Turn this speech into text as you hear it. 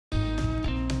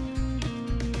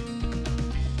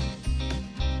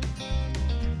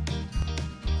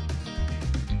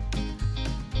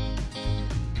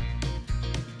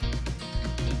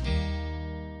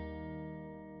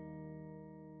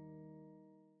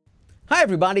Hi,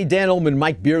 everybody. Dan Illman,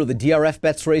 Mike Beer, the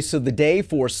DRFBets race of the day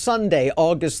for Sunday,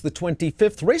 August the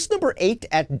 25th. Race number 8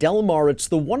 at Del Mar. It's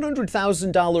the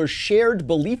 $100,000 shared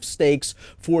belief stakes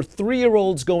for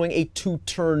 3-year-olds going a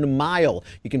 2-turn mile.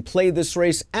 You can play this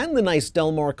race and the nice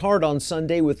Del Mar card on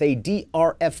Sunday with a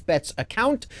DRFBets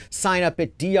account. Sign up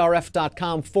at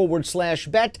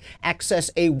drf.com/bet.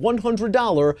 Access a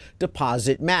 $100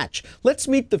 deposit match. Let's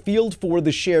meet the field for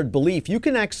the shared belief. You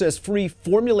can access free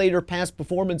formulator past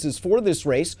performances for this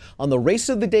race on the Race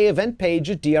of the Day event page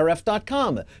at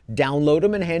drf.com. Download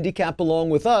them and handicap along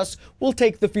with us. We'll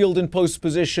take the field in post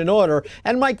position order.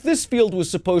 And Mike, this field was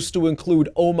supposed to include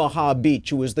Omaha Beach,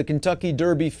 who was the Kentucky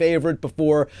Derby favorite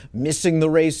before missing the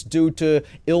race due to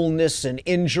illness and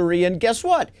injury. And guess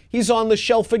what? He's on the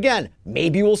shelf again.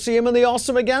 Maybe we'll see him in the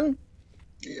Awesome again.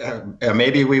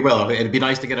 Maybe we will. It'd be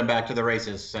nice to get him back to the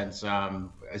races since,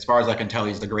 as far as I can tell,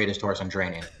 he's the greatest horse in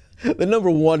training. The number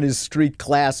 1 is Street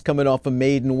Class, coming off a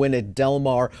maiden win at Del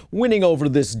Mar, winning over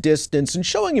this distance and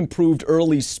showing improved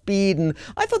early speed. And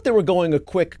I thought they were going a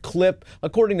quick clip.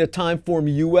 According to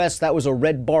Timeform US, that was a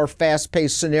red bar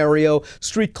fast-paced scenario.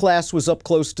 Street Class was up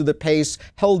close to the pace,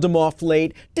 held him off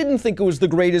late. Didn't think it was the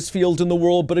greatest field in the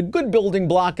world, but a good building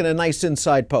block and a nice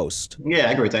inside post. Yeah,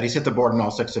 I agree with that. He's hit the board in all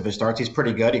 6 of his starts. He's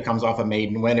pretty good. He comes off a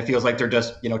maiden win. It feels like they're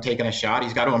just, taking a shot.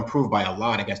 He's got to improve by a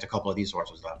lot against a couple of these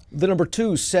horses, though. The number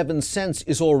 2, 7 Cents,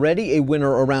 is already a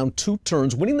winner around 2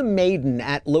 turns, winning the maiden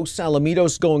at Los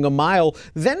Alamitos going a mile,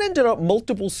 then ended up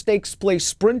multiple stakes place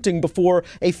sprinting before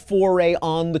a foray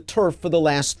on the turf for the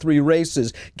last 3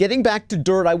 races. Getting back to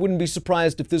dirt, I wouldn't be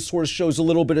surprised if this horse shows a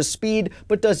little bit of speed,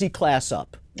 but does he class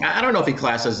up? I don't know if he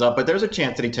classes up, but there's a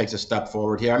chance that he takes a step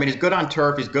forward here. I mean, he's good on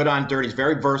turf. He's good on dirt. He's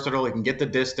very versatile. He can get the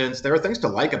distance. There are things to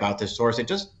like about this horse.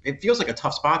 It feels like a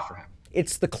tough spot for him.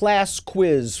 It's the class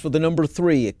quiz for the number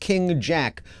 3, King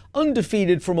Jack.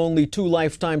 Undefeated from only 2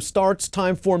 lifetime starts,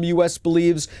 Timeform US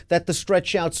believes that the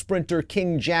stretch-out sprinter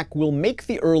King Jack will make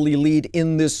the early lead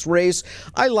in this race.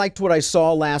 I liked what I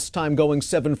saw last time going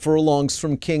 7 furlongs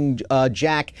from King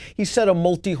Jack. He set a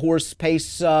multi-horse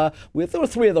pace with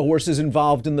 3 of the horses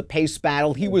involved in the pace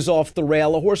battle. He was off the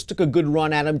rail. A horse took a good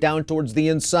run at him down towards the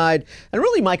inside. And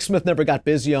really, Mike Smith never got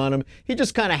busy on him. He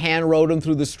just kind of hand-rode him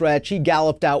through the stretch. He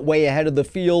galloped out way ahead of the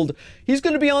field. He's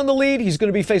going to be on the lead. He's going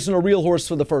to be facing a real horse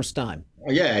for the first time.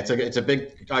 Yeah, it's a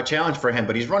big challenge for him,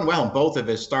 but he's run well in both of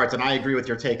his starts, and I agree with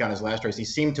your take on his last race. He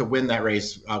seemed to win that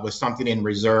race with something in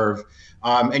reserve.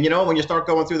 And when you start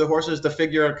going through the horses, the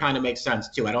figure kind of makes sense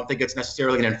too. I don't think it's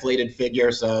necessarily an inflated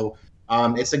figure, so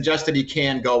it suggests that he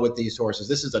can go with these horses.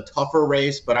 This is a tougher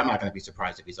race, but I'm not going to be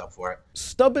surprised if he's up for it.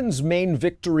 Stubborn's main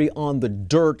victory on the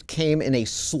dirt came in a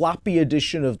sloppy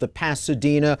edition of the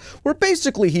Pasadena, where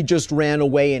basically he just ran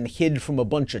away and hid from a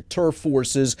bunch of turf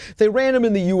horses. They ran him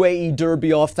in the UAE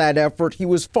Derby off that effort. He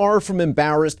was far from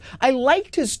embarrassed. I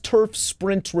liked his turf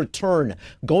sprint return.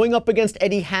 Going up against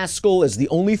Eddie Haskell as the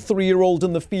only 3-year-old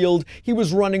in the field, he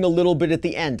was running a little bit at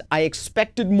the end. I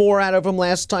expected more out of him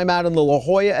last time out in the La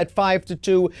Jolla at 5-2.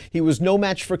 He was no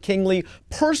match for Kingley.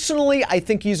 Personally, I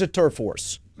think he's a turf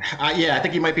horse. Yeah, I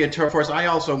think he might be a turf horse. I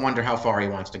also wonder how far he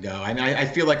wants to go. I mean, I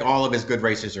feel like all of his good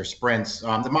races are sprints.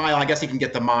 The mile, I guess he can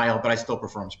get the mile, but I still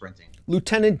prefer him sprinting.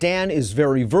 Lieutenant Dan is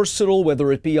very versatile,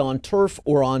 whether it be on turf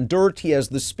or on dirt. He has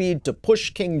the speed to push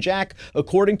King Jack,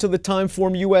 according to the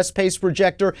Timeform US pace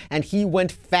projector, and he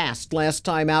went fast last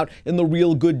time out in the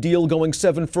Real Good Deal, going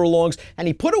 7 furlongs, and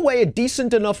he put away a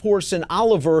decent enough horse in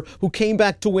Oliver, who came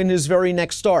back to win his very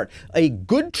next start. A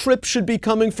good trip should be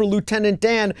coming for Lieutenant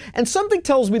Dan, and something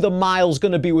tells me the mile's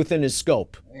going to be within his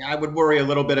scope. I would worry a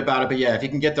little bit about it, but yeah, if he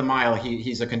can get the mile,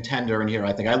 he's a contender in here.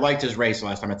 I think I liked his race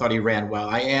last time. I thought he ran well.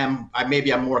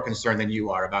 Maybe I'm more concerned than you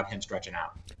are about him stretching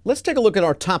out. Let's take a look at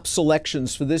our top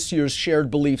selections for this year's shared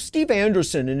belief. Steve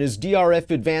Anderson in his DRF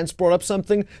Advance brought up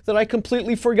something that I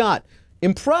completely forgot.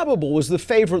 Improbable was the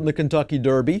favorite in the Kentucky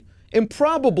Derby.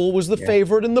 Improbable was the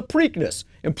favorite in the Preakness.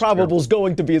 Improbable's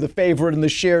going to be the favorite in the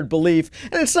shared belief.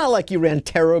 And it's not like he ran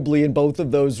terribly in both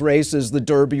of those races, the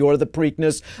Derby or the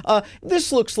Preakness.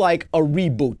 This looks like a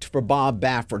reboot for Bob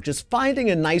Baffert, just finding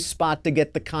a nice spot to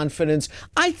get the confidence.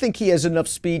 I think he has enough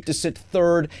speed to sit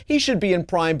 3rd. He should be in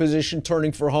prime position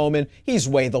turning for home, and he's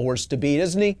way the horse to beat,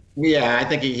 isn't he? Yeah, I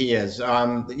think he is.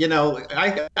 I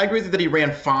agree that he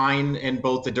ran fine in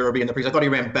both the Derby and the Preakness. I thought he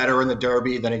ran better in the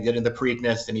Derby than he did in the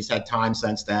Preakness, and he's had time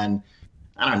since then.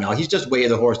 I don't know. He's just way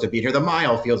the horse to beat here. The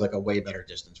mile feels like a way better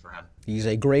distance for him. He's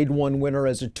a Grade 1 winner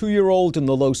as a 2-year-old in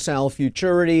the Los Al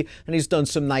Futurity, and he's done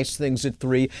some nice things at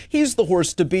 3. He's the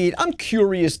horse to beat. I'm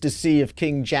curious to see if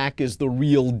King Jack is the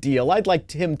real deal. I'd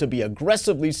like him to be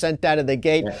aggressively sent out of the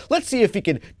gate. Yeah. Let's see if he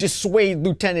can dissuade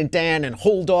Lieutenant Dan and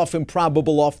hold off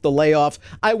Improbable off the layoff.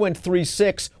 I went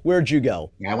 3-6. Where'd you go?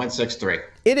 Yeah, I went 6-3.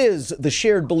 It is the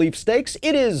Shared Belief Stakes.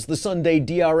 It is the Sunday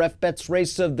DRFBets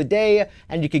race of the day,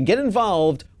 and you can get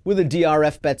involved with a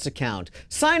DRFBets account.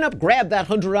 Sign up, grab that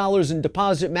 $100 in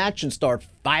deposit match, and start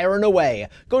firing away.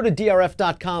 Go to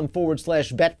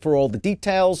drf.com/bet for all the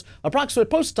details.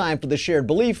 Approximate post time for the Shared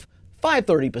Belief,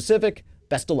 5:30 Pacific.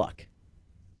 Best of luck.